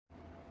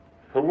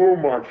Hello,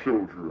 my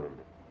children.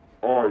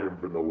 I am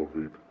Vanilla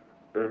Vape,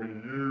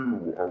 and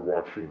you are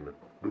watching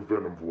the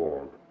Venom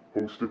vlog,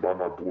 hosted by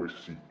my boy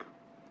Seek.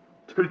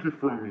 Take it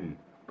from me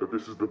that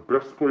this is the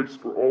best place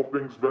for all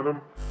things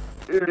Venom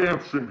and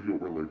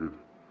symbiote related.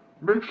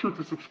 Make sure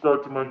to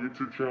subscribe to my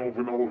YouTube channel,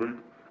 Vanilla Vape,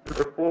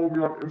 and follow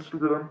me on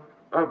Instagram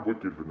at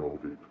Wicked Vanilla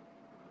Vape.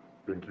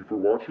 Thank you for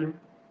watching,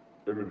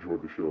 and enjoy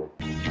the show.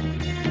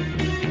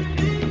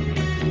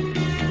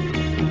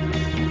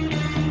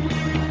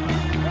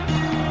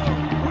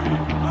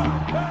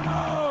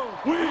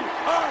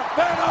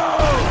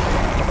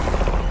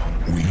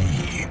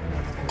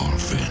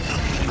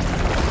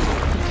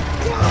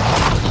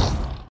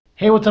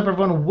 Hey, what's up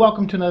everyone?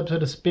 Welcome to another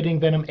episode of Spitting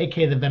Venom,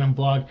 aka the Venom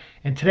Vlog.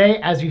 And today,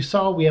 as you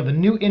saw, we have a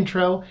new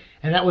intro,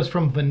 and that was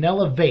from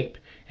Vanilla Vape.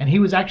 And he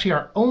was actually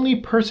our only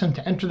person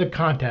to enter the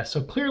contest.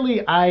 So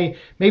clearly I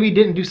maybe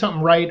didn't do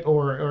something right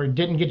or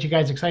didn't get you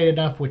guys excited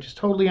enough, which is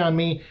totally on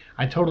me.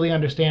 I totally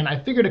understand. I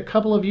figured a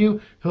couple of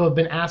you who have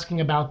been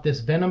asking about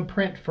this Venom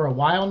print for a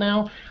while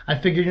now, I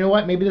figured, you know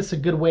what, maybe this is a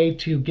good way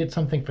to get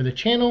something for the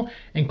channel,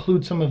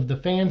 include some of the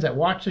fans that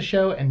watch the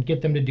show and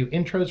get them to do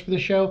intros for the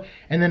show,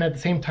 and then at the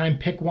same time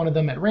pick one of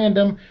them at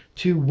random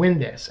to win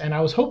this. And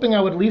I was hoping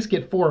I would at least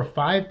get 4 or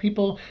 5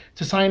 people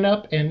to sign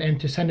up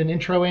and to send an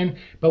intro in,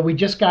 but we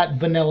just got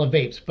Vanilla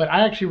Vapes. But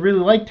I actually really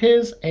liked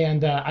his,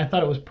 and I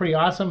thought it was pretty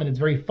awesome, and it's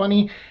very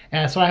funny.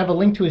 So I have a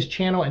link to his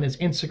channel and his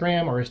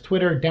Instagram or his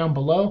Twitter down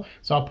below,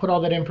 so I'll put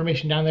all that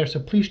information down there, so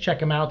please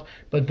check him out.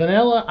 But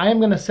Vanilla, I am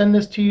going to send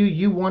this to you.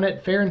 You won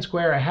it fair and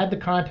square. I had the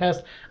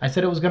contest. I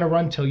said it was going to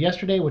run till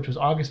yesterday, which was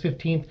August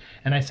 15th,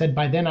 and I said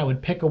by then I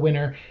would pick a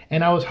winner.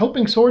 And I was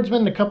hoping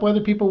Swordsman and a couple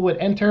other people would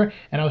enter,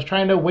 and I was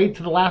trying to wait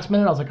to the last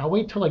minute. I was like, I'll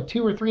wait till like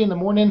 2 or 3 in the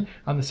morning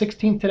on the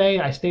 16th today.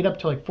 I stayed up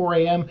till like 4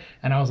 a.m.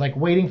 and I was like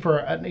waiting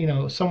for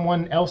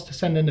someone else to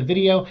send in the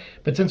video.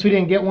 But since we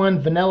didn't get one,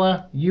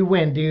 Vanilla, you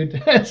win,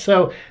 dude.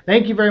 So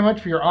thank you very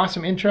much for your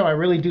awesome intro. I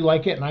really do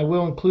like it, and I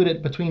will include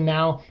it between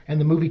now and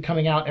the movie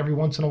coming out every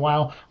once in a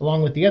while,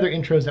 along with the other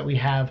intros that we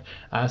have.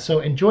 So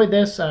enjoy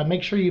this.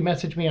 Make sure you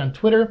message me on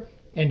Twitter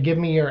and give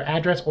me your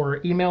address, or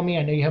email me.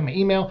 I know you have my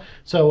email,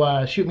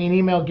 so shoot me an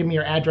email, give me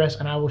your address,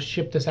 and I will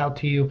ship this out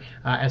to you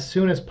as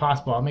soon as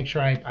possible. I'll make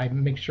sure I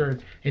make sure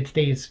it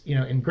stays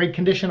in great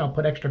condition. I'll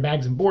put extra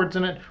bags and boards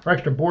in it, or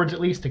extra boards at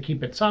least, to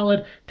keep it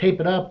solid,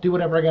 tape it up, do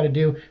whatever I got to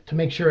do to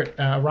make sure it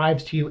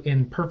arrives to you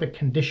in perfect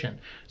condition.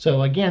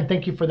 So again,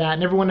 thank you for that.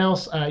 And everyone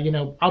else,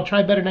 I'll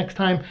try better next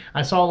time.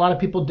 I saw a lot of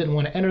people didn't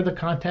want to enter the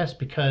contest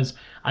because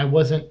I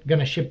wasn't going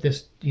to ship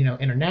this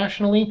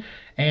internationally,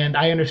 and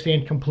I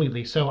understand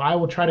completely. So I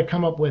will try to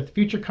come up with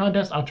future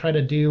contests. I'll try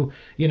to do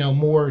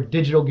more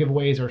digital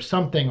giveaways or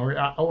something,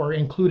 or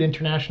include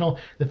international.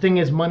 The thing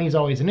is, money's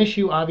always an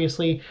issue,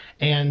 obviously,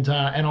 and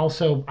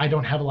also I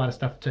don't have a lot of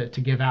stuff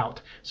to give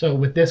out. So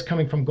with this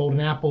coming from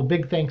Golden Apple,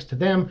 big thanks to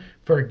them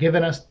for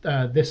giving us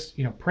this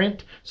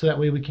print, so that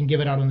way we can give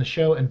it out on the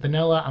show. And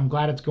Vanilla, I'm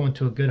glad it's going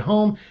to a good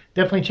home.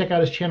 Definitely check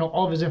out his channel.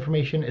 All of his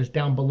information is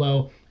down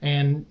below.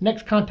 And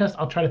next contest,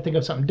 I'll try to think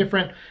of something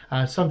different,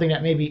 something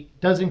that maybe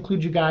does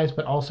include you guys,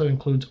 but also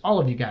includes all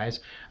of you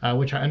guys,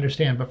 which I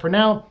understand. But for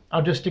now,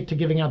 I'll just stick to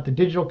giving out the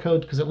digital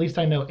codes, because at least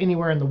I know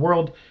anywhere in the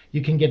world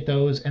you can get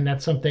those, and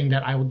that's something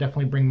that I will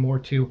definitely bring more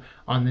to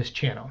on this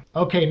channel.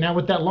 Okay, now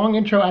with that long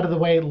intro out of the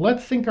way,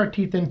 let's sink our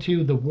teeth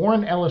into the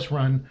Warren Ellis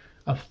run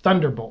of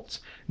Thunderbolts.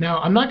 Now,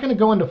 I'm not going to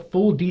go into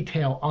full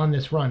detail on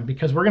this run,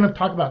 because we're going to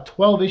talk about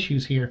 12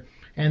 issues here,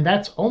 and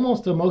that's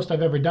almost the most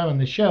I've ever done on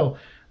this show.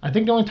 I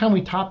think the only time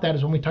we top that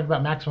is when we talk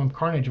about Maximum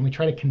Carnage, and we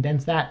try to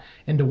condense that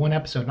into one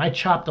episode. And I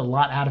chopped a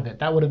lot out of it.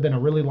 That would have been a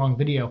really long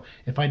video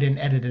if I didn't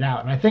edit it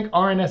out. And I think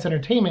RNS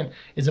Entertainment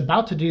is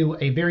about to do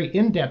a very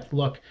in-depth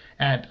look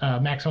at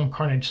Maximum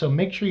Carnage. So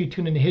make sure you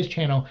tune into his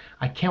channel.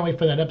 I can't wait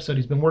for that episode.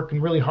 He's been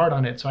working really hard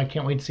on it, so I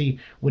can't wait to see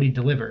what he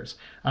delivers.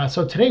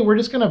 So today we're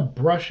just going to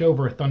brush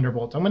over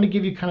Thunderbolts. I'm going to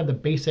give you kind of the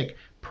basic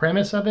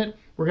premise of it.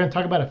 We're going to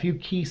talk about a few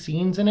key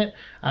scenes in it,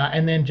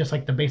 and then just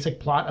like the basic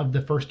plot of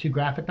the first 2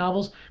 graphic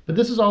novels. But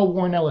this is all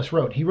Warren Ellis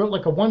wrote. He wrote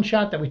like a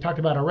one-shot that we talked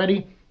about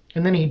already,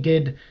 and then he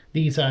did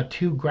these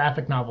 2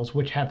 graphic novels,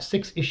 which have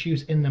 6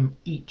 issues in them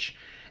each.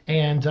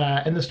 And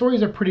the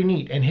stories are pretty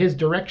neat, and his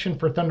direction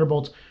for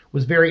Thunderbolts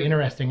was very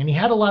interesting. And he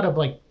had a lot of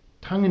like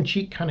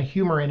tongue-in-cheek kind of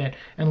humor in it,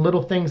 and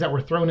little things that were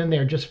thrown in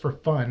there just for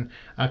fun.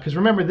 Because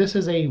remember, this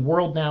is a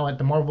world now at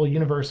the Marvel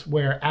Universe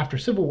where after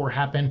Civil War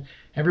happened,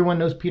 everyone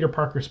knows Peter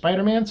Parker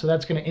Spider-Man, so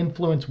that's going to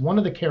influence one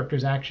of the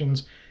characters'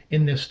 actions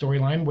in this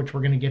storyline, which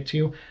we're going to get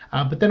to.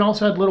 But then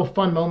also had little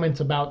fun moments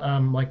about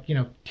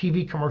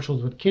TV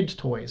commercials with kids'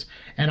 toys.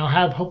 And I'll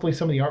have hopefully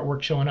some of the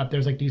artwork showing up.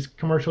 There's like these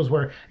commercials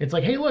where it's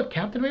like, hey, look,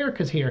 Captain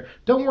America's here.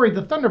 Don't worry,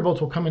 the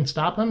Thunderbolts will come and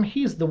stop him.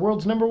 He's the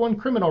world's #1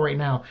 criminal right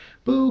now.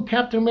 Boo,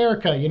 Captain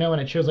America,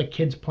 and it shows like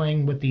kids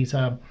playing with these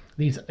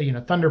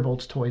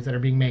Thunderbolts toys that are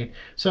being made.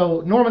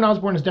 So Norman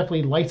Osborn is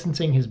definitely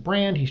licensing his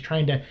brand. He's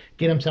trying to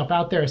get himself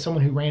out there as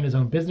someone who ran his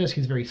own business.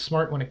 He's very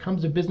smart when it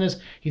comes to business.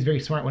 He's very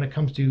smart when it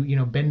comes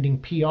to, bending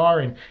PR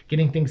and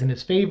getting things in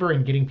his favor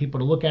and getting people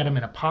to look at him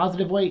in a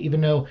positive way,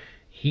 even though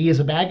he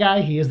is a bad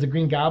guy. He is the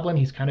Green Goblin.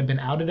 He's kind of been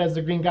outed as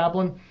the Green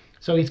Goblin.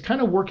 So he's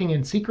kind of working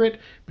in secret,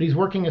 but he's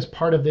working as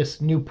part of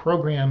this new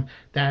program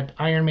that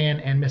Iron Man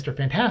and Mr.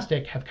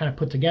 Fantastic have kind of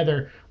put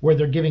together, where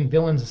they're giving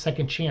villains a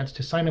second chance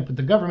to sign up with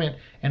the government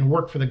and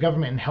work for the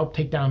government and help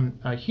take down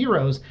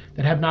heroes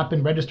that have not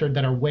been registered,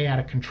 that are way out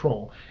of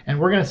control. And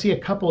we're going to see a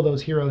couple of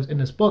those heroes in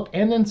this book,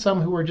 and then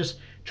some who are just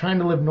trying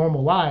to live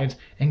normal lives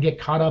and get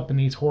caught up in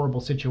these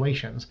horrible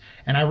situations.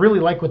 And I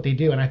really like what they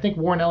do. And I think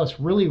Warren Ellis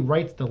really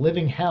writes the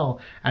living hell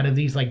out of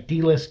these like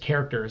D-list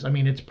characters. I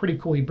mean, it's pretty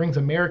cool. He brings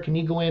American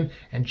Eagle in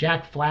and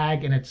Jack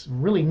Flag, and it's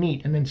really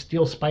neat. And then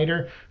Steel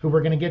Spider, who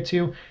we're going to get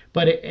to.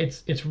 But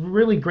it's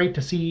really great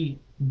to see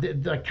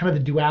the kind of the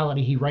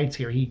duality he writes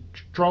here. He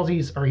draws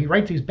these, or he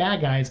writes these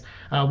bad guys,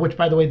 which,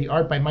 by the way, the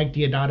art by Mike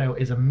Deodato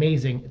is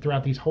amazing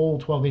throughout these whole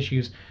 12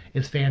 issues.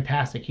 Is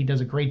fantastic. He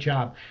does a great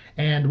job.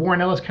 And Warren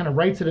Ellis kind of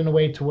writes it in a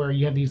way to where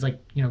you have these, like,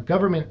 you know,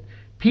 government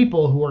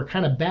people who are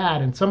kind of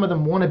bad, and some of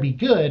them want to be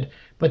good,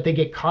 but they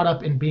get caught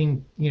up in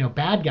being, you know,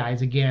 bad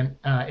guys again,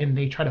 and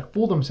they try to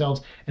fool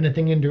themselves into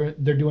thinking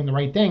they're doing the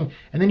right thing.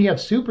 And then you have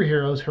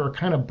superheroes who are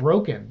kind of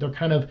broken. They're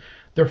kind of,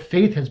 their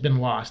faith has been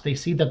lost. They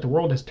see that the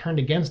world has turned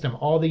against them.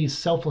 All these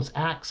selfless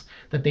acts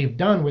that they've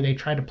done where they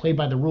try to play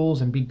by the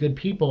rules and be good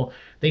people,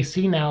 they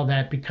see now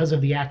that because of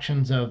the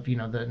actions of, you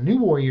know, the New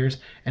Warriors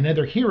and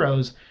other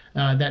heroes,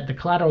 that the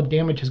collateral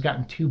damage has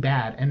gotten too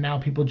bad. And now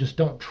people just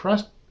don't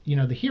trust, you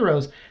know, the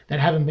heroes that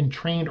haven't been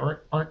trained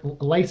or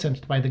aren't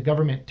licensed by the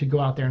government to go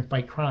out there and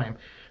fight crime.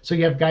 So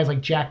you have guys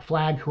like Jack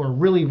Flag who are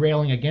really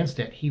railing against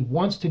it. He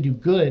wants to do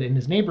good in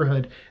his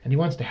neighborhood, and he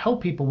wants to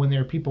help people when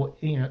there are people,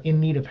 you know, in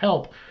need of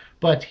help,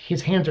 but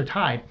his hands are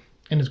tied.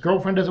 And his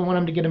girlfriend doesn't want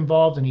him to get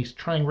involved, and he's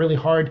trying really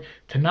hard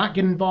to not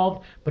get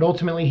involved, but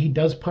ultimately he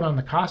does put on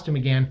the costume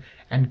again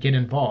and get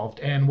involved.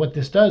 And what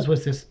this does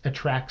was this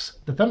attracts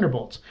the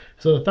Thunderbolts.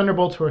 So the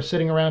Thunderbolts, who are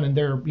sitting around in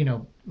their, you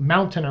know,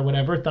 mountain or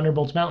whatever,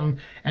 Thunderbolts Mountain,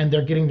 and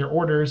they're getting their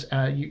orders.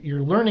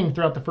 You're learning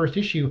throughout the first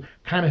issue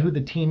kind of who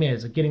the team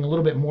is, getting a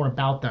little bit more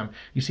about them.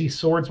 You see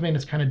Swordsman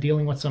is kind of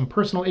dealing with some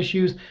personal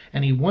issues,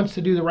 and he wants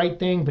to do the right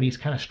thing, but he's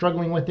kind of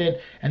struggling with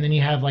it. And then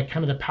you have like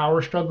kind of the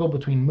power struggle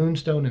between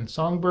Moonstone and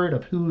Songbird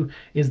of who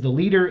is the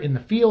leader in the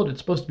field. It's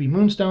supposed to be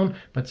Moonstone,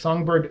 but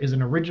Songbird is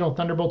an original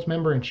Thunderbolts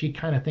member, and she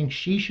kind of thinks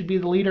she should be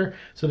the leader.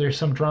 So there's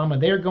some drama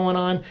there going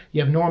on.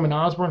 You have Norman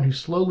Osborn, who's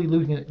slowly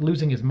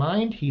losing his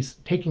mind. He's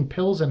taking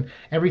pills and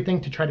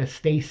everything to try to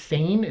stay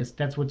sane.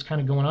 That's what's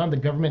kind of going on. The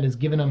government has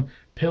given him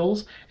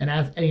pills, and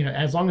as you know,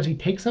 as long as he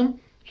takes them,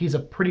 he's a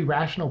pretty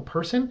rational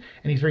person,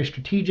 and he's very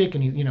strategic,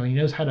 and he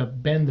knows how to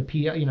bend the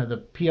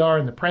PR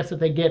and the press that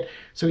they get.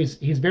 So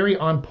he's very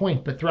on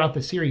point. But throughout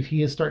the series,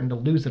 he is starting to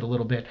lose it a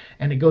little bit,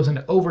 and it goes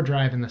into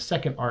overdrive in the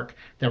second arc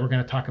that we're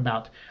going to talk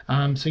about.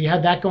 So you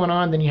have that going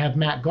on. Then you have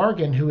Matt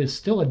Gargan, who is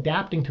still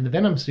adapting to the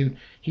Venom suit.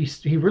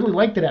 He really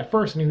liked it at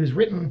first, and he was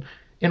written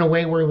in a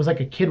way where it was like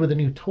a kid with a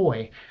new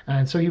toy.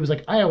 And so he was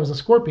like, I was a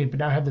Scorpion, but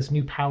now I have this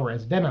new power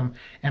as Venom,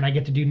 and I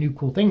get to do new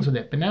cool things with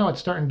it. But now it's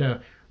starting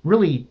to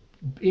really,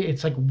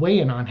 it's like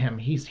weighing on him.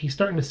 He's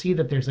starting to see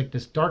that there's like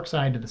this dark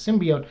side to the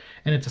symbiote,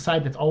 and it's a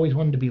side that's always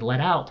wanted to be let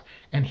out.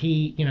 And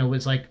he,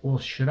 was like, well,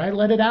 should I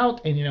let it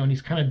out? And, and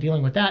he's kind of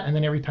dealing with that. And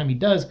then every time he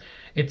does,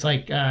 it's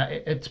like,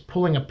 it's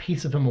pulling a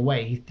piece of him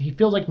away. He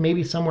feels like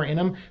maybe somewhere in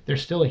him,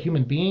 there's still a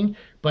human being,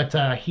 but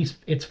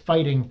it's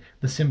fighting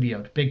the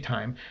symbiote big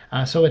time.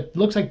 So it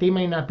looks like they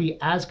may not be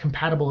as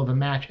compatible of a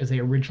match as they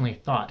originally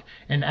thought.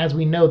 And as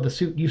we know, the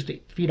suit used to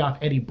feed off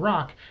Eddie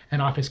Brock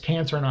and off his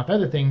cancer and off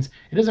other things.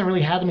 It doesn't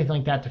really have anything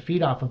like that to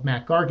feed off of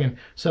Matt Gargan.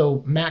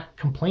 So Matt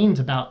complains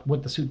about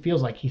what the suit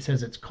feels like. He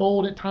says it's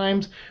cold at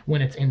times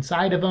when it's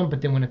inside of him,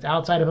 but then when it's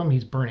outside of him,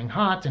 he's burning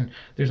hot. And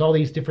there's all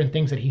these different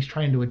things that he's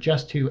trying to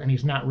adjust to, and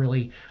he's not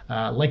really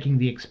liking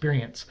the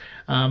experience.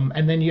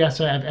 And then you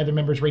also have other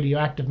members,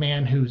 Radioactive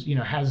Man, who's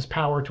has his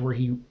power to where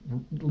he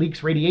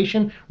leaks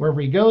radiation wherever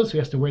he goes. So he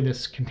has to wear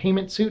this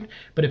containment suit,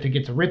 but if it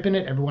gets a rip in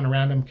it, everyone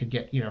around him could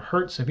get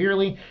hurt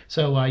severely.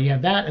 So you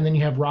have that, and then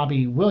you have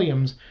Robbie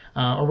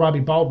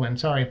Baldwin,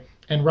 sorry.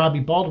 And Robbie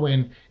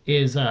Baldwin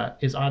is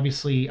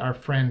obviously our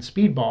friend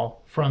Speedball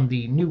from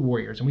the New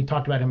Warriors, and we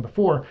talked about him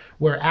before,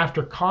 where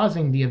after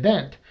causing the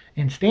event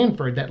in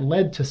Stanford that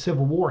led to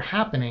Civil War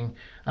happening,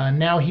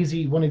 now he's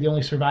one of the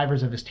only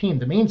survivors of his team,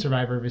 the main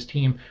survivor of his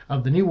team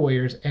of the New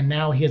Warriors, and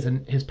now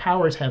his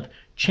powers have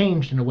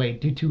changed in a way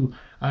due to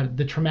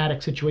the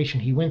traumatic situation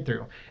he went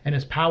through, and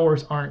his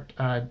powers aren't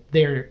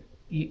there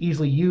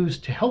easily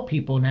used to help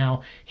people.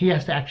 Now he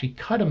has to actually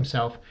cut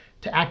himself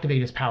to activate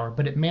his power,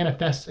 but it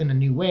manifests in a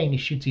new way, and he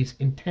shoots these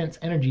intense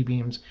energy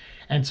beams.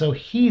 And so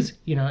he's,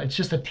 it's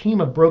just a team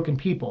of broken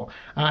people.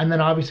 And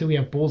then obviously we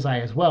have Bullseye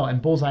as well,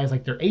 and Bullseye is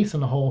like their ace in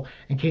the hole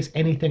in case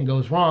anything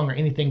goes wrong or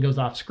anything goes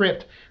off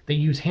script. They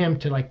use him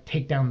to like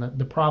take down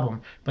the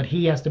problem, but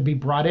he has to be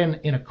brought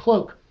in a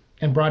cloak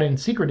and brought in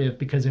secretive,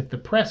 because if the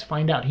press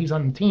find out he's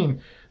on the team,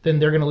 then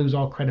they're going to lose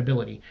all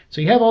credibility. So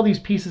you have all these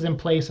pieces in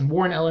place, and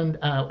Warren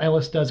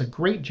Ellis does a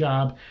great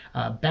job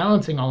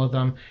balancing all of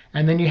them.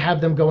 And then you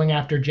have them going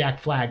after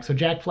Jack Flag. So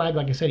Jack Flag,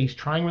 like I said, he's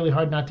trying really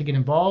hard not to get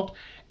involved,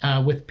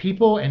 with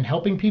people and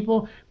helping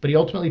people, but he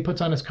ultimately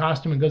puts on his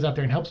costume and goes out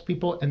there and helps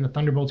people, and the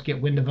Thunderbolts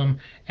get wind of him,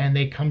 and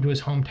they come to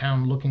his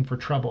hometown looking for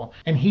trouble.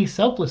 And he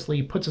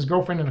selflessly puts his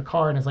girlfriend in a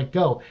car and is like,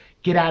 go,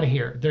 get out of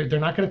here. They're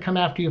not going to come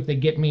after you if they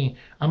get me.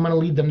 I'm going to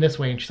lead them this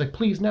way. And she's like,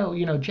 please,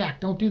 no, Jack,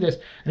 don't do this.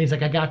 And he's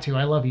like, I got to.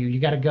 I love you. You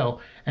got to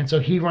go. And so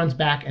he runs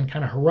back and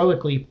kind of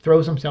heroically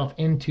throws himself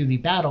into the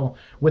battle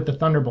with the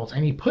Thunderbolts.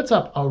 And he puts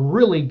up a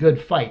really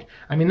good fight.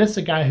 I mean, this is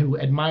a guy who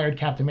admired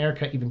Captain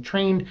America, even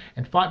trained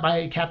and fought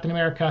by Captain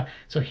America.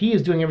 So he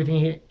is doing everything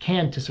he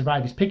can to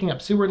survive. He's picking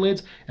up sewer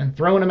lids and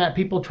throwing them at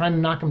people, trying to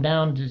knock them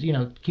down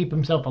to, keep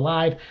himself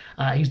alive.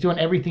 He's doing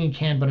everything he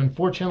can, but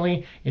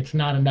unfortunately, it's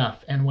not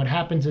enough. And what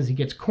happens is he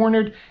gets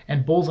cornered,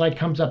 and Bullseye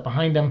comes up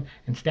behind him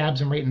and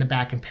stabs him right in the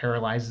back and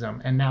paralyzes him.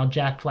 And now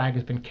Jack Flag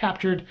has been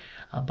captured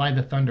by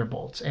the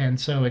Thunderbolts. And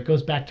so it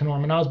goes back to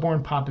Norman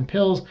Osborn popping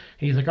pills.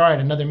 He's like, all right,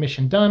 another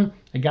mission done.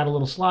 It got a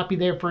little sloppy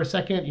there for a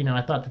second.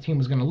 I thought the team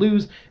was going to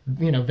lose.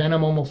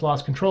 Venom almost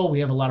lost control. We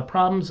have a lot of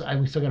problems.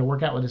 We still got to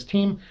work out with his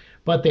team.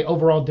 But they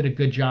overall did a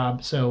good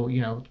job. So,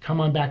 come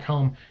on back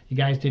home. You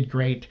guys did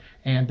great.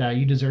 And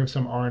you deserve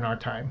some R&R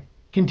time.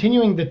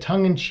 Continuing the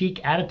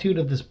tongue-in-cheek attitude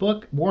of this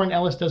book, Warren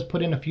Ellis does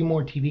put in a few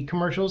more TV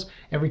commercials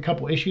every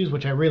couple issues,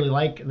 which I really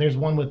like. There's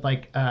one with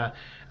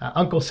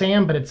Uncle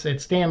Sam, but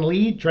it's Stan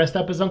Lee dressed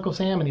up as Uncle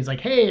Sam, and he's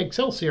like, hey,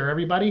 Excelsior,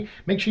 everybody,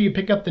 make sure you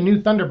pick up the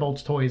new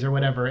Thunderbolts toys or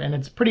whatever. And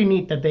it's pretty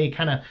neat that they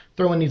kind of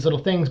throw in these little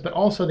things, but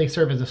also they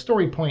serve as a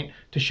story point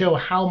to show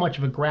how much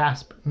of a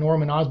grasp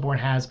Norman Osborn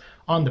has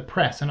on the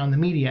press and on the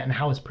media and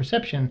how his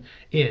perception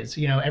is.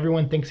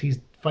 Everyone thinks he's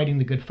fighting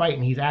the good fight,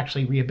 and he's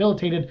actually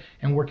rehabilitated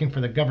and working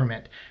for the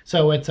government.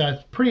 So it's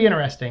pretty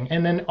interesting.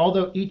 And then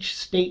although each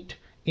state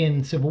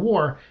in Civil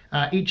War,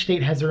 each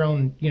state has their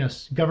own,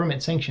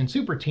 government-sanctioned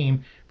super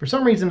team, for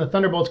some reason the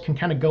Thunderbolts can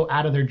kind of go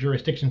out of their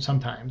jurisdiction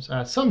sometimes.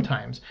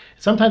 Sometimes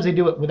they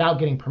do it without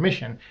getting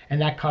permission, and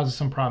that causes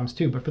some problems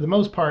too. But for the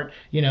most part,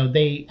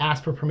 they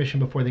ask for permission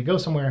before they go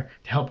somewhere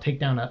to help take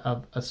down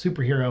a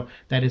superhero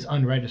that is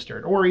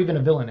unregistered, or even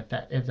a villain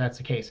if that's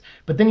the case.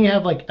 But then you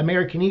have like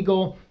American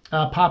Eagle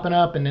popping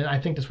up, and then I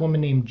think this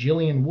woman named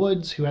Jillian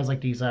Woods who has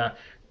like these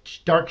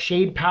dark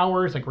shade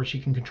powers, like where she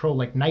can control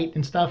like night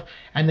and stuff.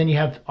 And then you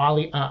have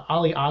Ali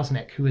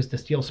Osnick, who is the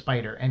Steel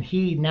Spider, and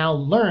he now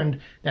learned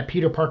that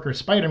Peter Parker is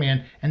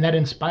Spider-Man, and that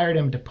inspired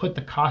him to put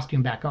the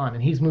costume back on.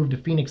 And he's moved to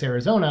Phoenix,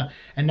 Arizona,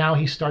 and now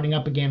he's starting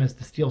up again as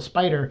the Steel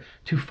Spider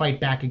to fight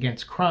back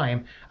against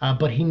crime.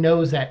 But he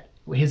knows that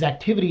his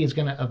activity is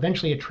going to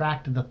eventually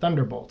attract the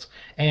Thunderbolts,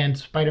 and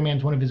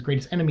Spider-Man's one of his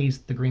greatest enemies,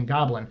 the Green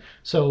Goblin.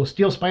 So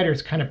Steel Spider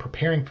is kind of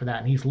preparing for that,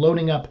 and he's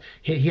loading up.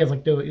 He has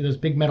like those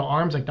big metal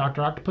arms, like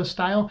Dr. Octopus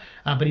style,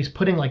 but he's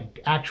putting like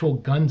actual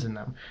guns in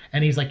them.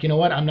 And he's like, you know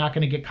what? I'm not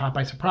going to get caught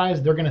by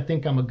surprise. They're going to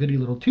think I'm a goody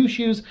little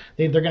two-shoes.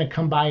 They're going to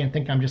come by and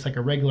think I'm just like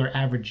a regular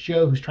average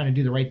Joe who's trying to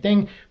do the right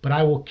thing, but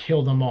I will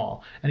kill them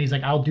all. And he's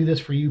like, I'll do this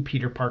for you,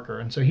 Peter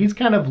Parker. And so he's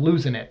kind of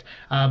losing it,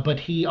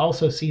 but he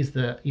also sees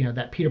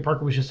that Peter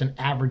Parker was just an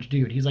average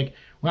dude. He's like,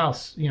 wow,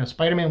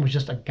 Spider-Man was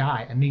just a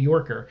guy, a New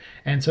Yorker.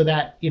 And so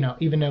that,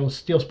 even though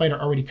Steel Spider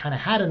already kind of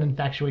had an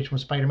infatuation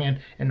with Spider-Man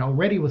and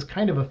already was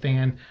kind of a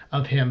fan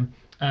of him,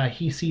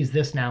 he sees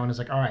this now and is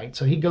like, all right.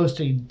 So he goes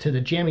to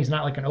the gym. He's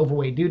not like an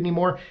overweight dude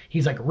anymore.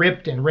 He's like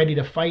ripped and ready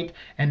to fight.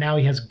 And now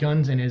he has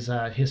guns in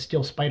his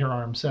Steel Spider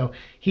arm. So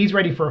he's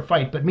ready for a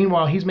fight. But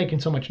meanwhile, he's making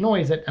so much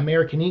noise that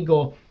American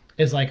Eagle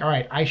is like, all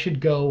right, I should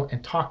go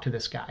and talk to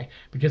this guy,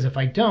 because if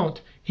I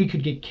don't, he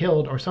could get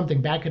killed or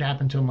something bad could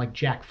happen to him, like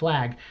Jack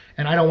Flag.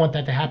 And I don't want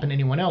that to happen to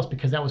anyone else,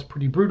 because that was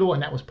pretty brutal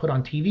and that was put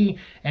on TV.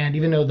 And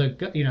even though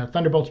the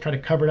Thunderbolts tried to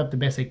cover it up the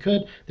best they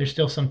could, there's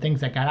still some things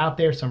that got out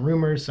there, some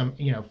rumors, some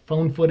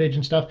phone footage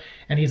and stuff.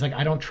 And he's like,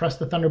 I don't trust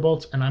the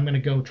Thunderbolts, and I'm going to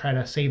go try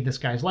to save this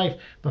guy's life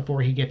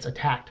before he gets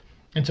attacked.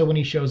 And so when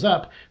he shows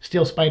up,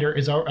 Steel Spider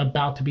is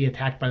about to be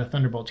attacked by the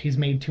Thunderbolts. He's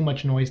made too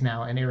much noise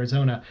now in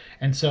Arizona.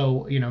 And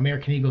so,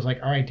 American Eagle's like,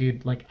 all right,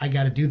 dude, like, I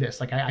got to do this.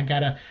 Like, I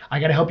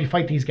gotta help you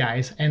fight these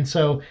guys. And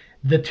so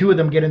the two of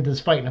them get into this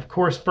fight. And of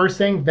course, first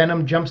thing,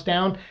 Venom jumps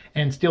down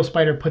and Steel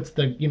Spider puts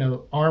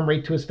the, arm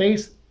right to his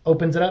face,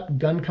 opens it up,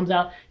 gun comes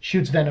out,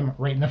 shoots Venom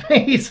right in the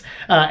face.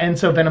 And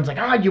so Venom's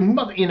like, you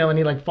mother, and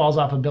he like falls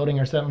off a building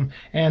or something.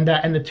 And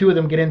the two of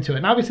them get into it.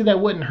 And obviously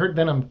that wouldn't hurt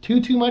Venom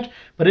too much,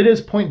 but it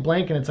is point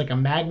blank and it's like a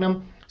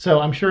magnum. So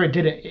I'm sure it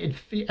did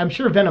I'm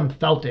sure Venom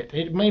felt it.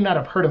 It may not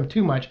have hurt him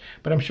too much,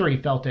 but I'm sure he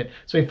felt it.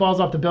 So he falls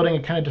off the building.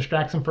 It kind of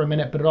distracts him for a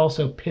minute, but it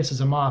also pisses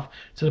him off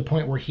to the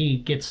point where he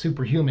gets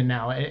superhuman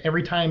now.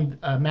 Every time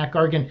Matt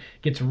Gargan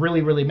gets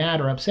really, really mad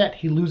or upset,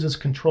 he loses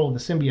control of the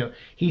symbiote.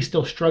 He's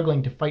still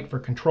struggling to fight for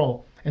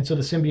control. And so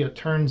the symbiote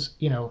turns,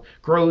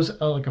 grows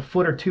like a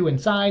foot or two in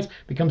size,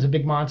 becomes a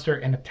big monster,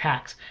 and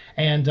attacks.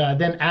 And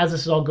then as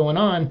this is all going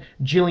on,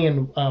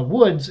 Jillian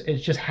Woods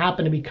is just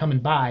happened to be coming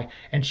by,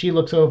 and she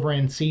looks over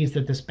and sees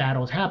that this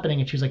battle is happening,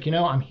 and she's like,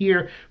 I'm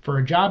here for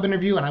a job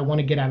interview, and I want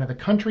to get out of the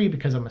country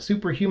because I'm a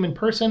superhuman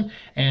person,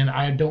 and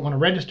I don't want to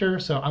register,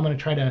 so I'm going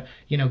to try to,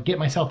 get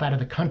myself out of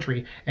the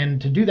country.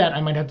 And to do that, I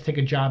might have to take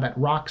a job at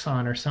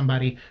Roxxon or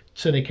somebody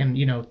so they can,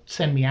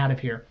 send me out of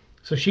here.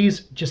 So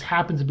she's just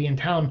happens to be in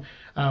town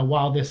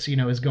while this,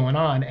 is going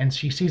on, and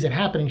she sees it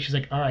happening. She's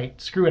like, all right,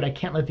 screw it. I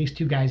can't let these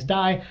two guys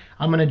die.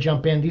 I'm going to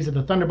jump in. These are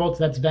the Thunderbolts.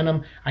 That's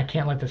Venom. I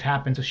can't let this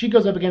happen. So she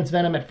goes up against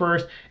Venom at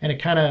first, and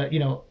it kind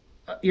of,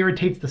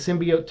 irritates the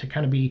symbiote to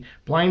kind of be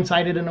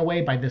blindsided in a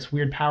way by this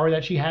weird power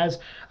that she has.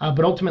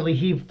 But ultimately,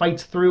 he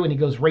fights through, and he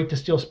goes right to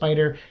Steel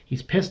Spider.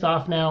 He's pissed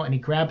off now, and he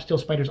grabs Steel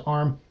Spider's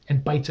arm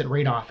and bites it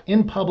right off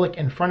in public,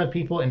 in front of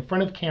people, in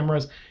front of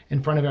cameras,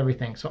 in front of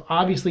everything. So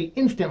obviously,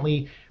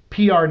 instantly,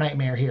 PR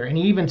nightmare here. And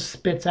he even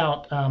spits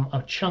out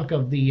a chunk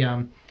of the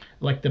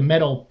like the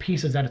metal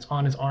pieces that it's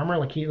on his armor.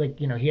 Like he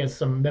has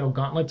some metal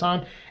gauntlets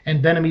on,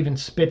 and Venom even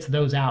spits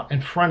those out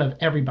in front of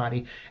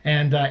everybody.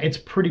 And it's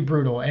pretty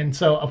brutal. And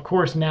so of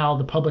course now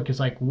the public is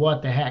like,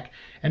 what the heck?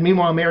 And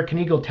meanwhile, American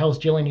Eagle tells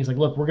Jillian, he's like,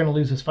 look, we're gonna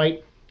lose this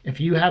fight. If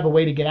you have a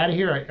way to get out of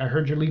here, I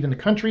heard you're leaving the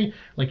country,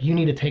 like you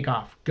need to take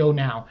off, go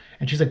now.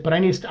 And she's like, but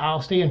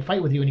I'll stay and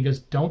fight with you. And he goes,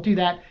 don't do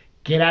that.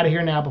 Get out of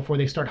here now before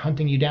they start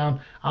hunting you down.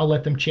 I'll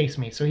let them chase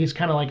me. So he's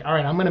kind of like, all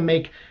right, I'm going to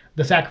make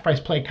the sacrifice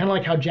play, kind of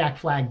like how Jack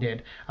Flag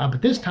did.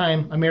 But this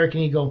time, American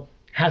Eagle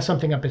has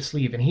something up his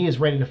sleeve, and he is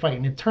ready to fight.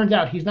 And it turns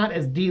out he's not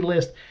as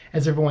D-list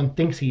as everyone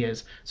thinks he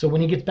is. So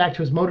when he gets back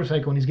to his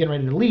motorcycle and he's getting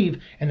ready to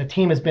leave, and the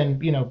team has been,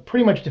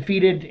 pretty much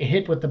defeated,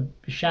 hit with the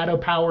shadow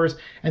powers,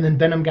 and then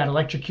Venom got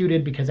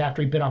electrocuted because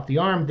after he bit off the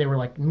arm, they were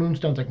like,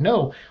 Moonstone's like,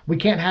 no, we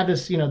can't have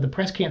this, the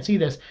press can't see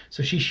this.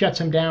 So she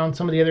shuts him down.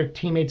 Some of the other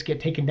teammates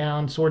get taken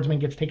down. Swordsman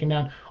gets taken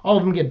down. All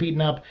of them get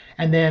beaten up.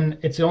 And then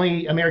it's the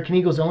only, American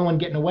Eagle's the only one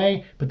getting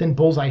away, but then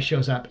Bullseye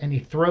shows up, and he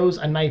throws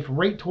a knife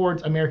right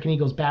towards American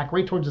Eagle's back,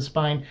 right towards the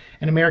spine,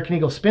 and American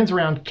Eagle spins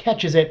around,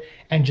 catches it,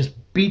 and just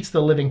beats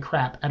the living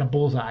crap out of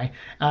Bullseye.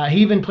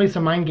 He even plays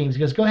some mind games. He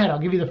goes, go ahead, I'll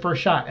give you the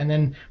first shot. And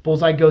then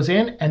Bullseye goes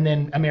in, and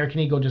then American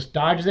Eagle just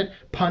dodges it,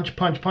 punch,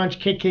 punch, punch,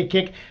 kick, kick,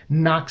 kick,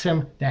 knocks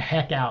him the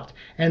heck out.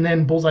 And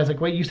then Bullseye's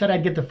like, wait, you said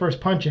I'd get the first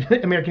punch.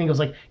 And American Eagle's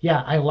like,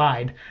 yeah, I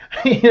lied.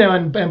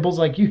 And Bullseye's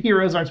like, you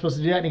heroes aren't supposed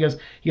to do that. And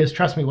he goes,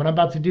 trust me, what I'm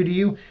about to do to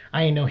you,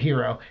 I ain't no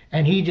hero.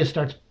 And he just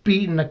starts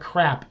beating the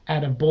crap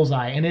out of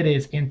Bullseye, and it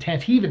is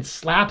intense. He even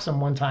slaps him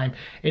one time.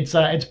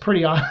 It's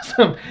pretty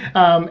awesome.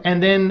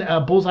 And then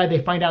Bullseye,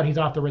 they find out he's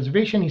off the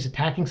reservation. He's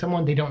attacking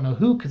someone. They don't know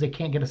who because they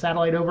can't get a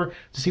satellite over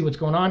to see what's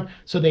going on.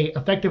 So they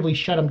effectively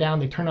shut him down.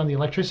 They turn on the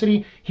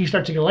electricity. He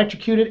starts to get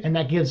electrocuted, and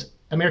that gives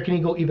American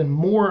Eagle even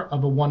more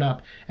of a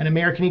one-up. And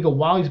American Eagle,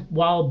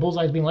 while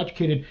Bullseye's being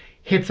electrocuted,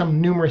 hits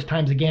him numerous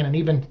times again, and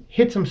even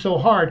hits him so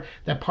hard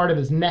that part of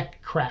his neck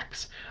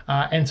cracks.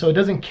 And so it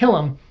doesn't kill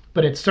him,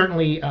 but it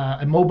certainly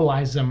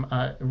immobilizes them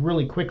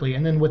really quickly.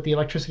 And then with the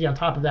electricity on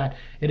top of that,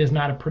 it is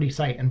not a pretty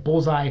sight. And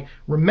Bullseye,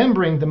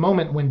 remembering the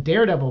moment when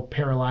Daredevil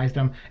paralyzed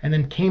him and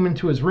then came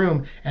into his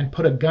room and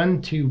put a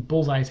gun to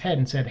Bullseye's head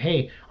and said,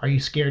 hey, are you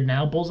scared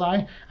now,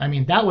 Bullseye? I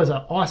mean, that was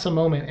an awesome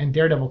moment in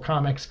Daredevil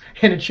comics,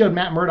 and it showed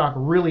Matt Murdock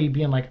really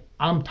being like,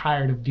 I'm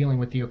tired of dealing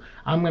with you.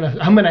 I'm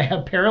gonna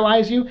have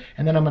paralyze you,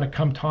 and then I'm gonna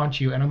come taunt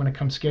you, and I'm gonna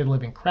come scare the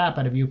living crap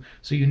out of you,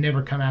 so you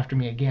never come after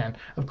me again.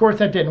 Of course,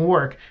 that didn't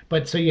work,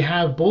 but so you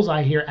have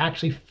Bullseye here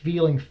actually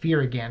feeling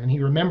fear again, and he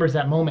remembers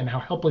that moment and how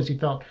helpless he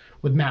felt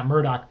with Matt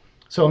Murdock.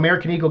 So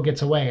American Eagle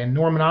gets away, and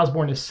Norman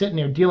Osborn is sitting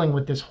there dealing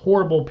with this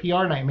horrible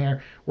PR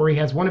nightmare where he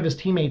has one of his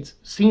teammates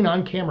seen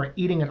on camera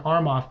eating an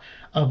arm off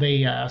of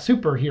a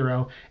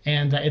superhero,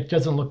 and it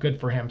doesn't look good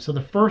for him. So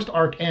the first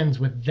arc ends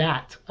with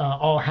that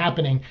all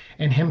happening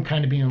and him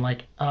kind of being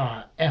like,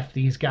 F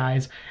these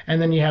guys. And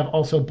then you have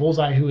also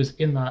Bullseye, who is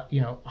in the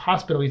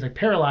hospital. He's like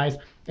paralyzed,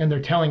 and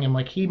they're telling him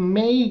like he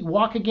may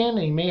walk again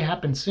and he may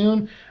happen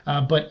soon,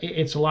 but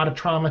it's a lot of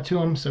trauma to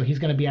him, so he's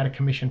going to be out of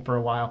commission for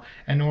a while.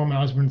 And Norman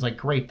Osborn's like,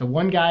 great, the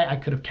one guy I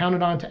could have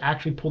counted on to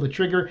actually pull the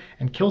trigger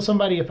and kill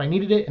somebody if I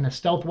needed it in a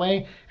stealth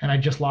way, and I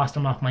just lost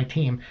him off my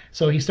team.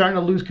 So he's starting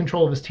to lose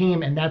control of his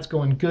team, and that's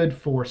going good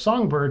for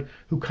Songbird,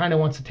 who kind of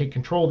wants to take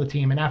control of the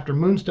team. And after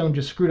Moonstone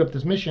just screwed up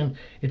this mission,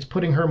 it's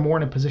putting her more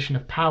in a position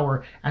of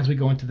power as we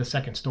go into the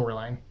second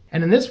storyline.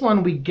 And in this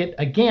one, we get,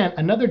 again,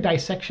 another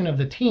dissection of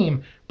the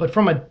team, but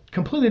from a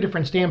completely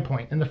different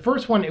standpoint. In the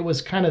first one, it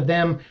was kind of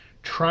them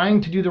trying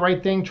to do the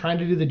right thing, trying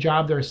to do the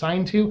job they're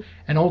assigned to,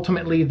 and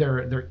ultimately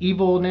their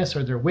evilness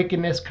or their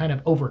wickedness kind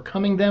of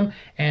overcoming them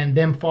and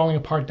them falling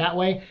apart that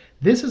way.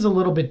 This is a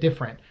little bit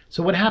different.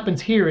 So what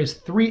happens here is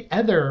three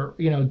other,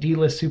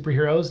 D-list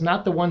superheroes,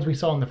 not the ones we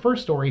saw in the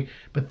first story,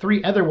 but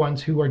three other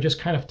ones who are just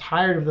kind of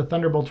tired of the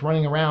Thunderbolts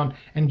running around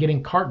and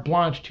getting carte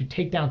blanche to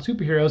take down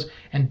superheroes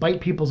and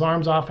bite people's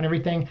arms off and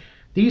everything.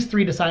 These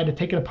three decide to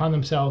take it upon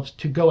themselves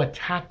to go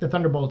attack the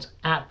Thunderbolts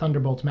at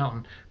Thunderbolts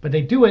Mountain. But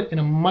they do it in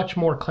a much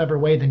more clever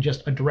way than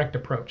just a direct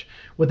approach.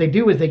 What they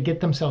do is they get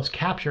themselves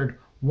captured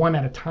one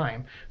at a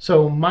time.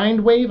 So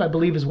Mindwave, I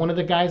believe, is one of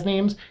the guys'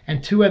 names,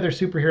 and two other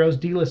superheroes,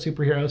 D-list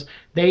superheroes,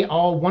 they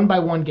all one by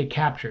one get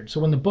captured. So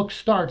when the book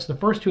starts, the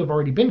first two have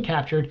already been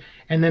captured,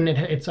 and then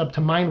it's up to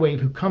Mindwave,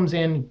 who comes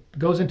in,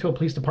 goes into a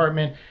police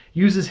department,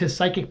 uses his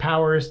psychic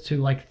powers to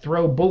like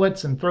throw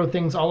bullets and throw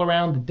things all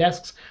around the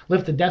desks,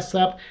 lift the desks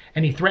up,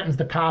 and he threatens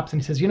the cops,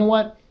 and he says, you know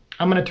what?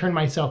 I'm going to turn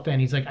myself in.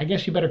 He's like, I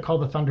guess you better call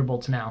the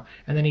Thunderbolts now.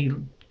 And then he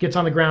gets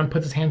on the ground,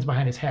 puts his hands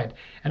behind his head.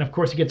 And of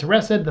course he gets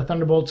arrested. The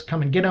Thunderbolts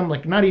come and get him,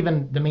 like not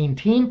even the main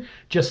team,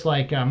 just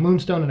like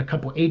Moonstone and a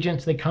couple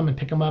agents. They come and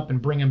pick him up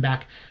and bring him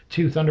back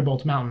to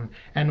Thunderbolts Mountain.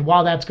 And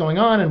while that's going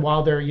on, and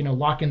while they're,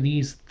 locking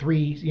these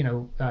three,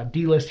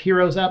 D-list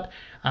heroes up,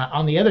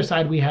 on the other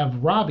side, we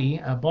have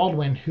Robbie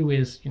Baldwin, who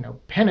is,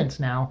 Penance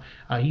now.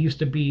 He used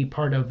to be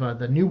part of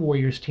the New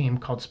Warriors team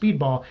called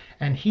Speedball,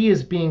 and he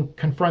is being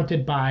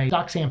confronted by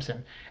Doc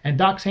Samson. And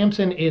Doc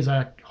Samson is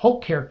a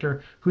Hulk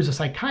character who's a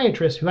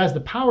psychiatrist who has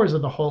the powers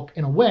of the Hulk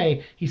in a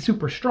way. He's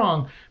super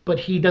strong, but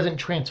he doesn't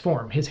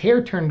transform. His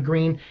hair turned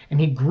green and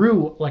he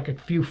grew like a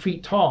few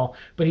feet tall,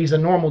 but he's a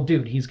normal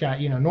dude. He's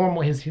got,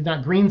 normal, he's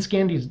not green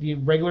skinned, he's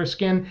regular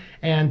skin,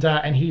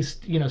 and he's,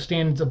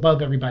 stands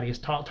above everybody. He's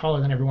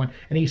taller than everyone,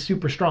 and he's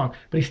super strong,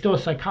 but he's still a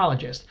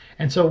psychologist.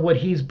 And so what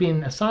he's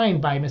been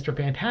assigned by Mr.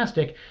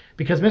 Fantastic,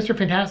 because Mr.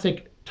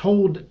 Fantastic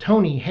told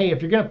Tony, hey,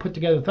 if you're going to put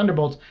together the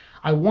Thunderbolts,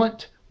 I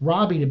want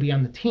Robbie to be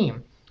on the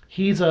team.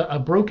 He's a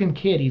broken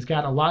kid. He's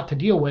got a lot to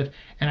deal with.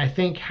 And I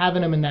think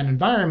having him in that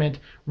environment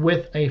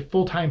with a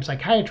full-time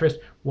psychiatrist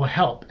will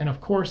help. And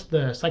of course,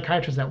 the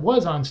psychiatrist that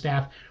was on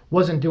staff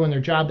wasn't doing their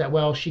job that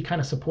well. She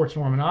kind of supports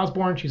Norman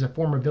Osborn. She's a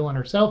former villain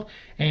herself.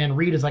 And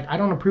Reed is like, I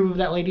don't approve of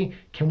that lady.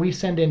 Can we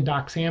send in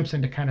Doc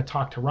Samson to kind of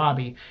talk to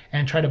Robbie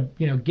and try to,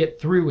 get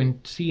through and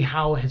see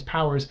how his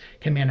powers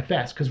can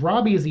manifest? Because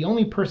Robbie is the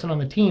only person on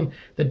the team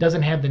that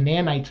doesn't have the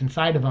nanites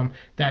inside of him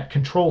that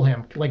control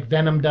him, like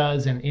Venom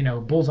does and,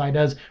 Bullseye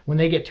does. When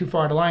they get too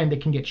far out of line, they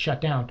can get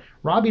shut down.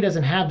 Robbie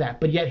doesn't have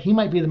that, but yet he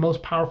might be the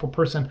most powerful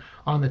person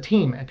on the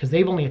team because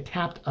they've only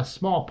tapped a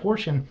small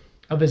portion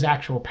of his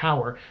actual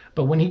power.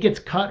 But when he gets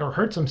cut or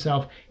hurts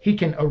himself, he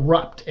can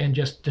erupt and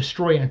just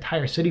destroy an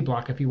entire city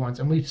block if he wants.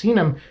 And we've seen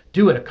him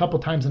do it a couple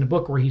times in the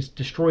book where he's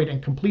destroyed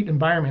and complete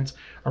environments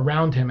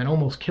around him and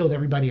almost killed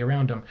everybody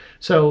around him.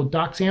 So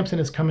Doc Samson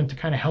is coming to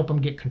kind of help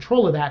him get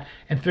control of that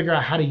and figure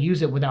out how to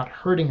use it without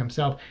hurting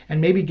himself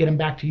and maybe get him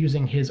back to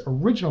using his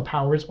original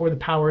powers or the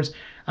powers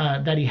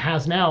that he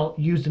has now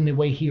used in the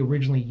way he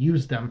originally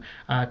used them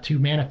to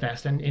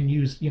manifest and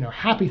use,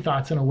 happy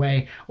thoughts in a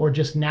way or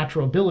just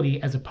natural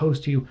ability as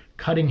opposed to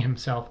cutting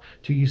himself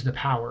to use the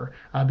power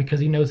because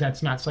he knows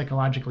that's not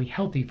psychologically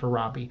healthy for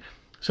Robbie.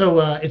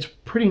 So it's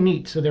pretty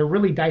neat. So they're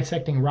really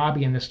dissecting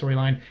Robbie in this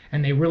storyline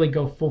and they really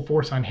go full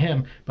force on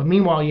him. But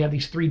meanwhile, you have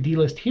these three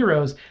D-list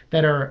heroes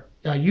that are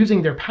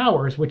using their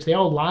powers, which they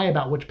all lie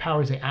about which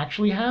powers they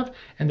actually have,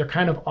 and they're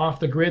kind of off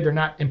the grid. They're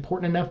not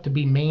important enough to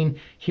be main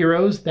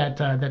heroes that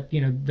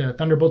the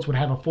Thunderbolts would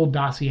have a full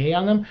dossier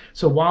on them.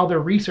 So while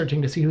they're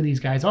researching to see who these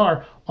guys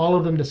are, all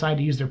of them decide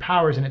to use their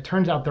powers, and it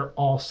turns out they're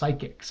all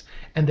psychics,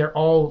 and they're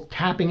all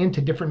tapping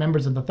into different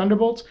members of the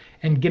Thunderbolts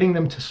and getting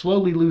them to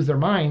slowly lose their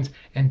minds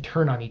and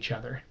turn on each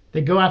other. They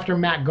go after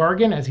Matt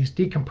Gargan as he's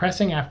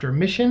decompressing after a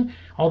mission.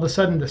 All of a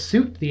sudden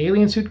the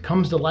alien suit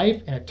comes to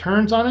life and it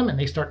turns on him and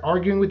they start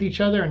arguing with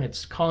each other and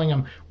it's calling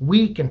him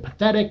weak and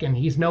pathetic and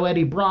he's no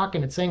Eddie Brock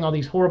and it's saying all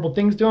these horrible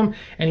things to him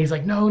and he's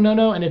like, no.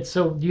 And it's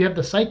so you have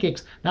the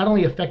psychics not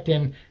only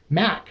affecting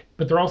Mac,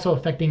 but they're also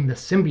affecting the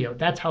symbiote.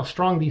 That's how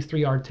strong these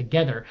three are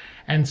together.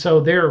 And so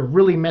they're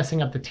really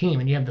messing up the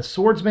team. And you have the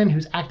swordsman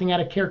who's acting out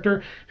of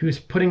character, who's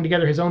putting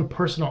together his own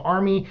personal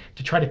army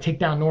to try to take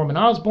down Norman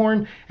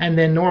Osborn. And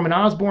then Norman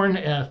Osborn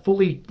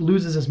fully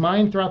loses his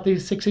mind throughout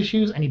these 6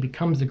 issues and he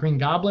becomes the Green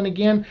Goblin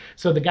again.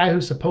 So the guy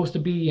who's supposed to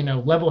be,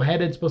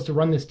 level-headed, supposed to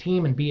run this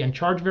team and be in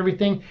charge of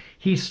everything,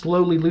 he's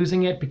slowly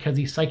losing it because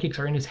these psychics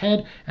are in his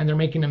head and they're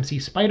making him see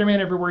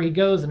Spider-Man everywhere he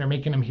goes and they're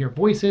making him hear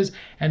voices.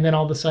 And then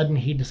all of a sudden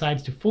he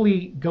decides to fully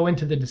go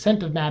into the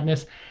descent of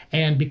madness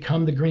and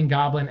become the Green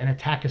Goblin and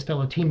attack his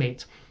fellow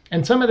teammates.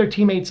 And some other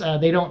teammates,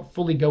 they don't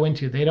fully go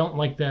into. They don't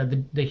like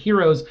the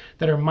heroes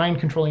that are mind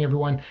controlling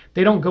everyone.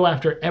 They don't go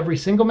after every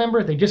single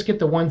member. They just get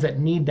the ones that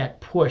need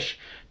that push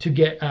to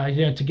get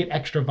to get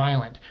extra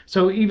violent.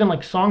 So even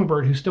like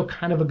Songbird, who's still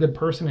kind of a good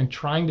person and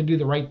trying to do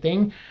the right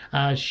thing,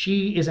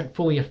 she isn't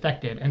fully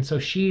affected, and so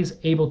she's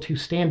able to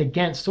stand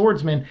against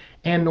Swordsman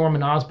and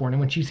Norman Osborn. And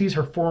when she sees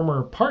her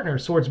former partner,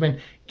 Swordsman,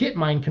 get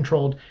mind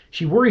controlled,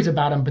 she worries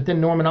about him, but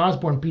then Norman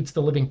Osborn beats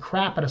the living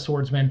crap out of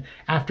Swordsman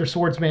after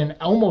Swordsman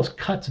almost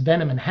cuts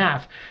Venom in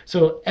half.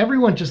 So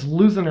everyone's just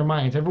losing their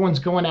minds. Everyone's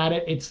going at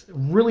it. It's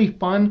really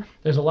fun.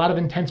 There's a lot of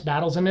intense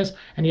battles in this,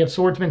 and you have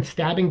Swordsman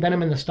stabbing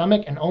Venom in the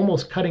stomach and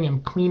almost cutting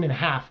him clean in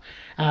half.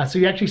 So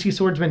you actually see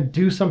Swordsman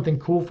do something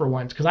cool for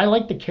once, because I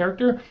like the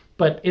character,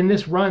 but in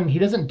this run, he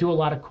doesn't do a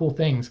lot of cool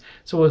things.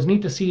 So it was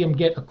neat to see him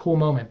get a cool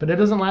moment. But it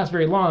doesn't last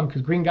very long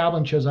because Green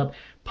Goblin shows up,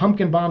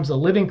 pumpkin bombs the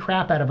living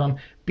crap out of him,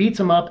 beats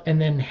him up, and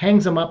then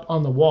hangs him up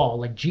on the wall,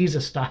 like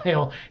Jesus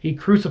style. He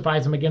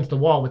crucifies him against the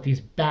wall with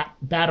these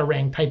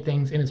batarang type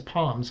things in his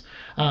palms.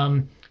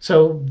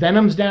 So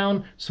Venom's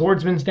down,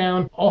 Swordsman's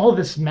down, all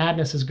this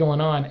madness is going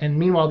on, and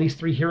meanwhile these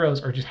three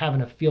heroes are just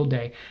having a field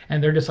day,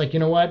 and they're just like, you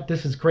know what,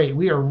 this is great.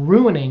 We are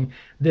ruining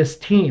this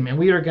team, and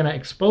we are going to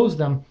expose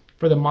them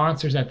for the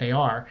monsters that they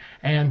are.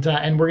 And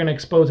we're going to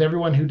expose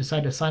everyone who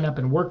decided to sign up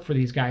and work for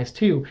these guys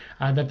too,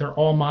 that they're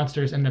all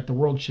monsters and that the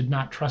world should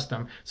not trust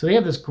them. So they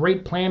have this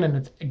great plan, and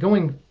it's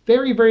going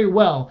very, very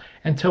well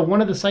until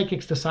one of the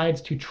psychics decides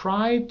to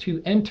try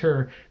to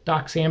enter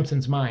Doc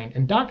Samson's mind.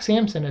 And Doc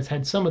Samson has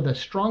had some of the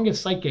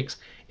strongest psychics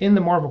in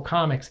the Marvel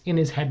Comics in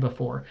his head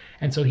before.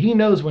 And so he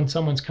knows when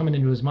someone's coming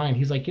into his mind.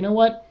 He's like, you know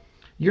what?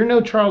 You're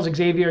no Charles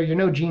Xavier, you're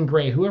no Jean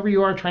Grey. Whoever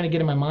you are trying to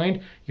get in my mind,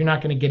 you're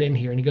not going to get in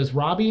here. And he goes,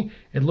 Robbie,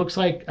 it looks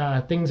like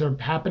things are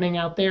happening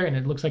out there and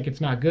it looks like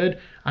it's not good.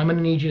 I'm going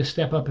to need you to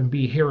step up and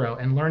be a hero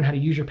and learn how to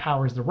use your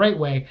powers the right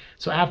way.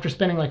 So after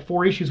spending like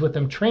 4 issues with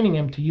him, training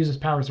him to use his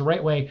powers the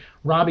right way,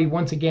 Robbie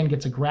once again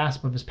gets a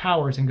grasp of his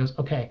powers and goes,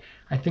 okay,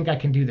 I think I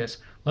can do this.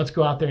 Let's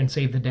go out there and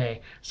save the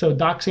day. So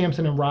Doc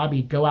Samson and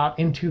Robbie go out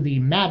into the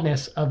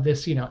madness of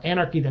this,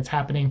 anarchy that's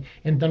happening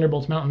in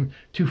Thunderbolts Mountain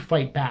to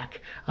fight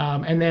back.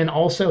 And then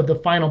also the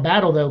final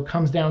battle, though,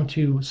 comes down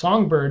to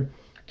Songbird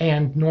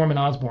and Norman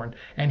Osborn.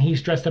 And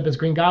he's dressed up as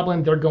Green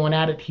Goblin. They're going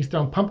at it. He's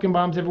throwing pumpkin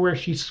bombs everywhere.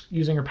 She's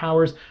using her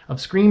powers of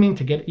screaming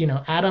to get,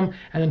 at him.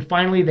 And then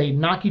finally they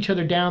knock each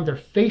other down. They're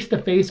face to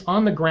face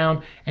on the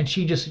ground. And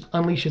she just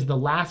unleashes the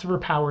last of her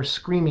powers,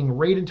 screaming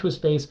right into his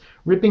face,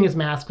 ripping his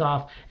mask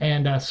off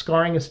and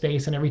scarring his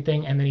face and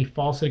everything. And then he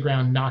falls to the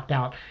ground, knocked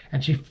out.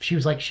 And she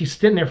was like, she's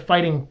sitting there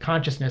fighting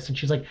consciousness. And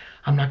she's like,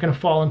 I'm not going to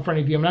fall in front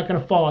of you. I'm not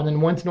going to fall. And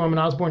then once Norman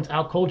Osborn's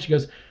out cold, she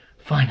goes,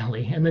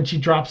 finally, and then she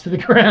drops to the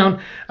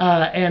ground,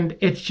 and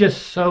it's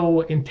just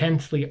so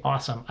intensely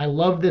awesome. I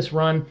love this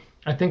run.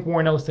 I think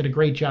Warren Ellis did a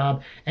great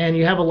job, and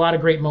you have a lot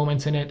of great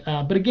moments in it.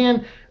 But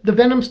again, the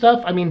Venom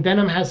stuff, I mean,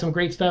 Venom has some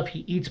great stuff.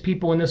 He eats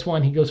people in this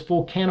one. He goes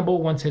full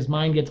cannibal once his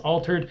mind gets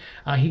altered.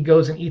 He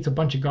goes and eats a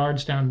bunch of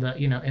guards down the,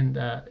 in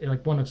the,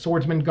 like one of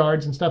Swordsman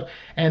guards and stuff.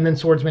 And then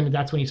Swordsman,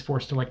 that's when he's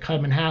forced to like cut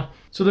him in half.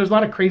 So there's a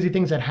lot of crazy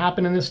things that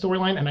happen in this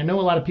storyline. And I know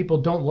a lot of people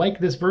don't like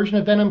this version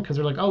of Venom because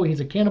they're like, oh, he's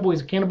a cannibal,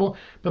 he's a cannibal.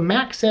 But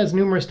Max says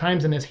numerous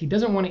times in this, he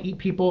doesn't want to eat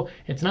people.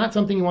 It's not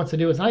something he wants to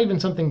do. It's not even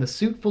something the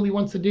suit fully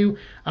wants to do,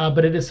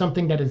 but it is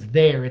something that is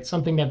there. It's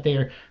something that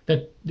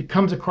that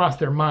comes across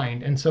their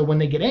mind. And so when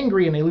they get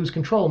angry and they lose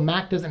control,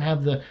 Mac doesn't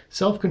have the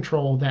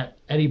self-control that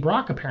Eddie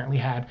Brock apparently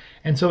had.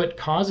 And so it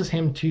causes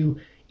him to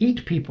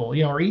eat people,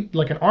 or eat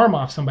like an arm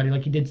off somebody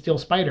like he did Steel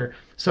Spider.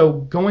 So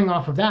going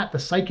off of that, the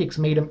psychics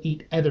made him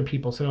eat other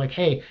people. So they're like,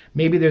 hey,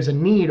 maybe there's a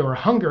need or a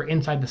hunger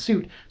inside the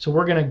suit. So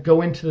we're going to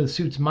go into the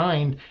suit's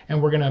mind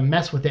and we're going to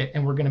mess with it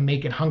and we're going to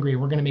make it hungry.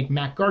 We're going to make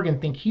Mac Gargan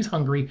think he's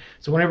hungry.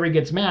 So whenever he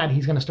gets mad,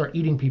 he's going to start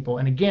eating people.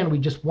 And again, we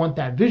just want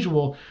that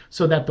visual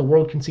so that the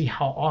world can see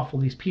how awful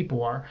these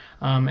people are.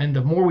 And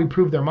the more we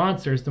prove they're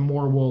monsters, the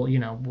more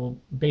we'll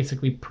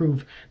basically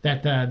prove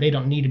that they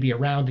don't need to be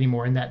around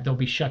anymore and that they'll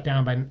be shut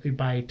down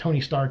by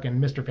Tony Stark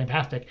and Mr.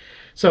 Fantastic.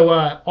 So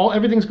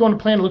everything's going to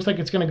plan. It looks like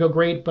it's going to go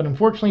great, but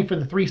unfortunately for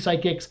the three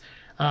psychics,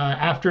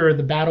 after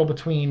the battle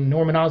between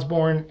Norman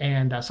Osborn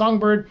and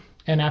Songbird,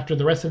 and after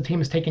the rest of the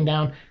team is taken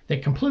down, they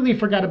completely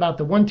forgot about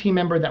the one team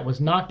member that was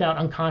knocked out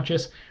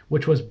unconscious,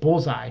 which was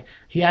Bullseye.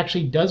 He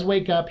actually does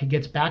wake up, he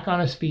gets back on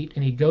his feet,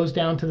 and he goes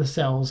down to the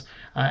cells,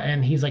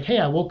 and he's like, hey,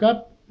 I woke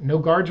up. No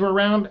guards were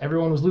around.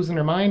 Everyone was losing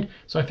their mind.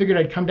 So I figured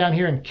I'd come down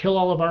here and kill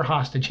all of our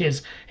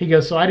hostages. He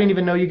goes, so I didn't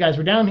even know you guys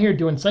were down here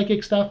doing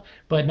psychic stuff.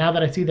 But now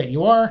that I see that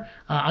you are,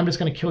 I'm just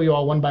going to kill you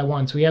all one by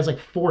one. So he has like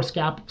 4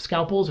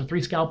 scalpels or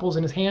 3 scalpels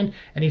in his hand.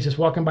 And he's just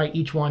walking by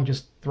each one,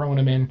 just throwing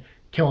them in,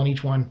 killing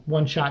each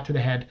one shot to the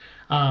head.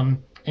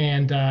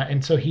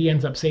 And so he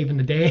ends up saving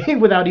the day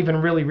without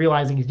even really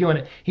realizing he's doing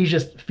it. He's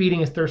just feeding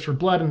his thirst for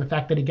blood and the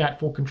fact that he got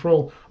full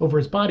control over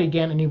his body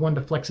again and he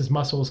wanted to flex his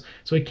muscles.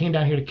 So he came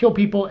down here to kill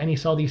people and he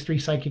saw these 3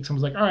 psychics and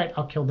was like, all right,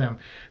 I'll kill them.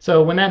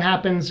 So when that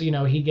happens,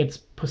 he gets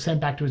sent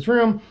back to his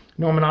room.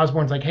 Norman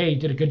Osborn's like, hey, you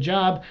did a good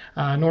job.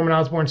 Norman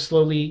Osborn's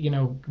slowly,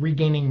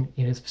 regaining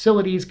his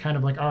facilities, kind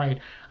of like, all right,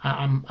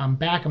 I'm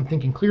back. I'm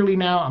thinking clearly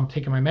now. I'm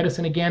taking my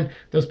medicine again.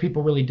 Those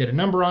people really did a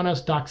number on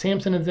us. Doc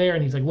Samson is there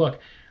and he's like, look,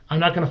 I'm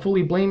not going to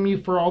fully blame you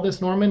for all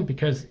this, Norman,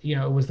 because,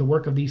 it was the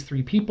work of these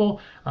 3 people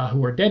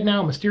who are dead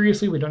now,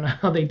 mysteriously. We don't know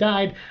how they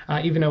died,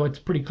 even though it's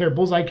pretty clear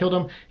Bullseye killed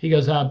them. He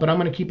goes, but I'm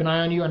going to keep an eye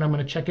on you, and I'm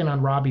going to check in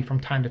on Robbie from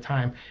time to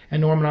time.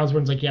 And Norman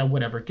Osborn's like, yeah,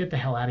 whatever. Get the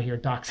hell out of here,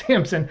 Doc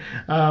Samson.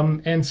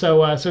 And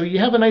so you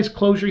have a nice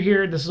closure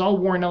here. This is all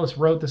Warren Ellis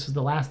wrote. This is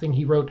the last thing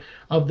he wrote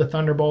of the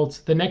Thunderbolts.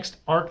 The next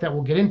arc that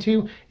we'll get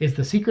into is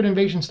the Secret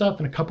Invasion stuff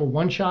and a couple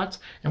one-shots,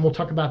 and we'll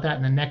talk about that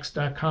in the next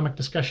comic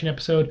discussion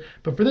episode.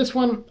 But for this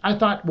one, I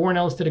thought Warren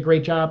Ellis did a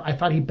great job. I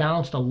thought he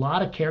balanced a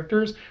lot of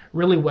characters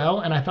really well,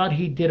 and I thought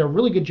he did a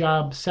really good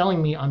job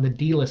selling me on the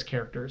D-list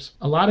characters.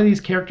 A lot of these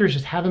characters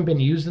just haven't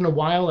been used in a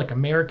while, like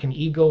American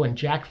Eagle and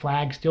Jack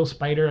Flag, Steel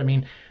Spider. I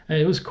mean,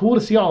 it was cool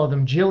to see all of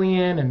them,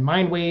 Jillian and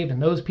Mindwave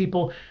and those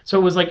people. So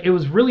it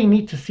was really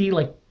neat to see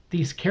like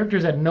these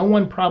characters that no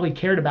one probably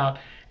cared about,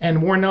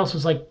 and Warren Ellis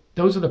was like,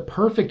 those are the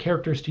perfect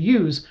characters to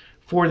use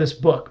for this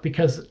book,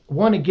 because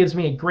one, it gives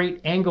me a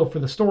great angle for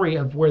the story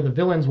of where the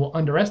villains will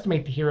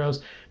underestimate the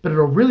heroes, but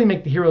it'll really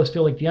make the heroes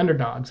feel like the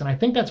underdogs. And I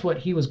think that's what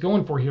he was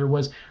going for here,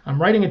 was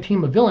I'm writing a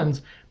team of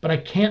villains, but I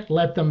can't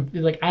let them,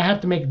 like, I have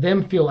to make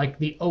them feel like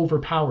the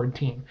overpowered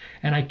team.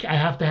 And I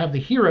have to have the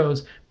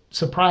heroes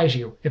surprise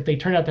you. If they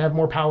turn out to have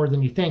more power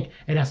than you think,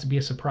 it has to be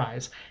a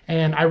surprise.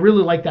 And I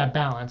really like that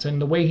balance.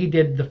 And the way he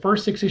did the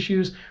first 6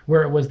 issues,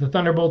 where it was the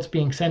Thunderbolts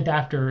being sent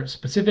after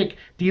specific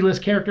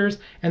D-list characters,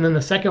 and then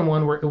the second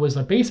one where it was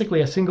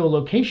basically a single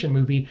location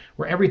movie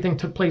where everything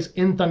took place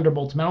in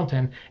Thunderbolts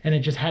Mountain, and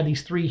it just had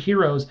these 3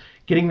 heroes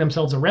getting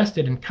themselves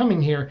arrested and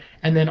coming here,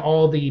 and then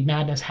all the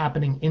madness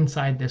happening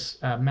inside this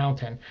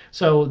mountain.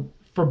 So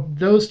for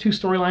those 2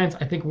 storylines,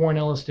 I think Warren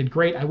Ellis did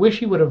great. I wish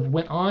he would have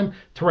went on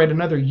to write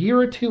another year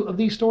or 2 of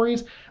these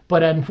stories,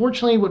 but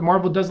unfortunately what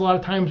Marvel does a lot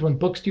of times when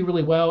books do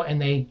really well and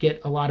they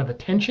get a lot of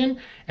attention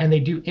and they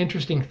do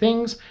interesting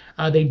things,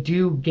 they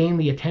do gain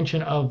the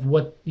attention of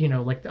what, you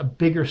know, like a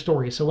bigger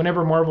story. So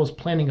whenever Marvel's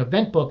planning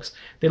event books,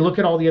 they look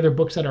at all the other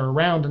books that are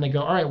around and they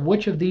go, all right,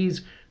 which of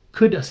these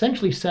could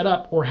essentially set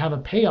up or have a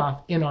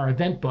payoff in our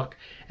event book?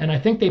 And I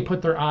think they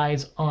put their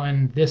eyes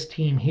on this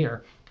team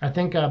here. I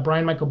think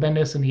Brian Michael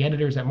Bendis and the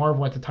editors at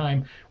Marvel at the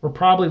time were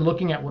probably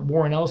looking at what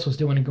Warren Ellis was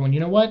doing and going, you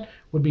know what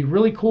would be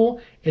really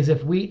cool is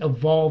if we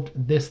evolved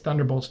this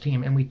Thunderbolts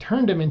team and we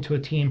turned them into a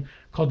team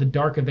called the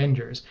Dark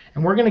Avengers.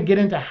 And we're going to get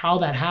into how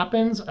that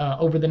happens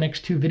over the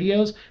next 2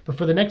 videos. But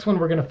for the next one,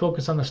 we're going to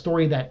focus on the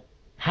story that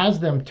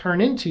has them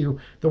turn into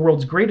the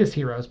world's greatest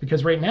heroes,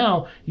 because right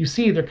now you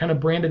see they're kind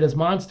of branded as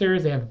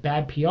monsters. They have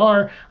bad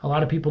PR. A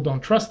lot of people don't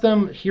trust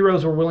them.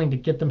 Heroes are willing to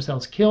get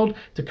themselves killed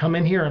to come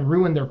in here and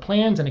ruin their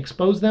plans and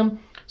expose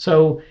them.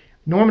 So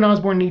Norman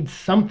Osborn needs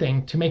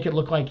something to make it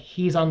look like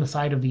he's on the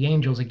side of the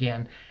angels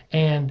again.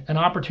 And an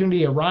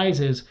opportunity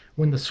arises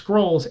when the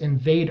Skrulls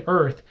invade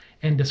Earth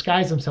and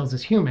disguise themselves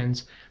as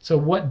humans. So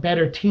what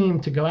better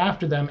team to go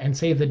after them and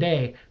save the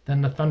day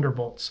than the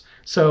Thunderbolts?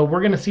 So we're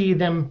going to see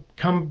them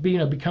become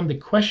the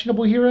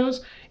questionable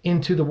heroes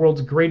into the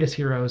world's greatest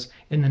heroes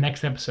in the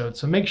next episode.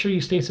 So make sure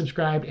you stay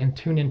subscribed and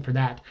tune in for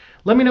that.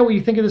 Let me know what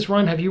you think of this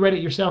run. Have you read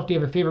it yourself? Do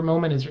you have a favorite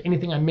moment? Is there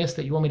anything I missed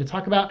that you want me to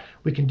talk about?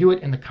 We can do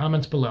it in the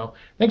comments below.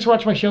 Thanks for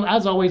watching my show.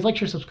 As always, like,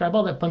 share, subscribe,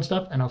 all that fun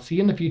stuff, and I'll see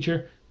you in the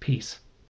future. Peace.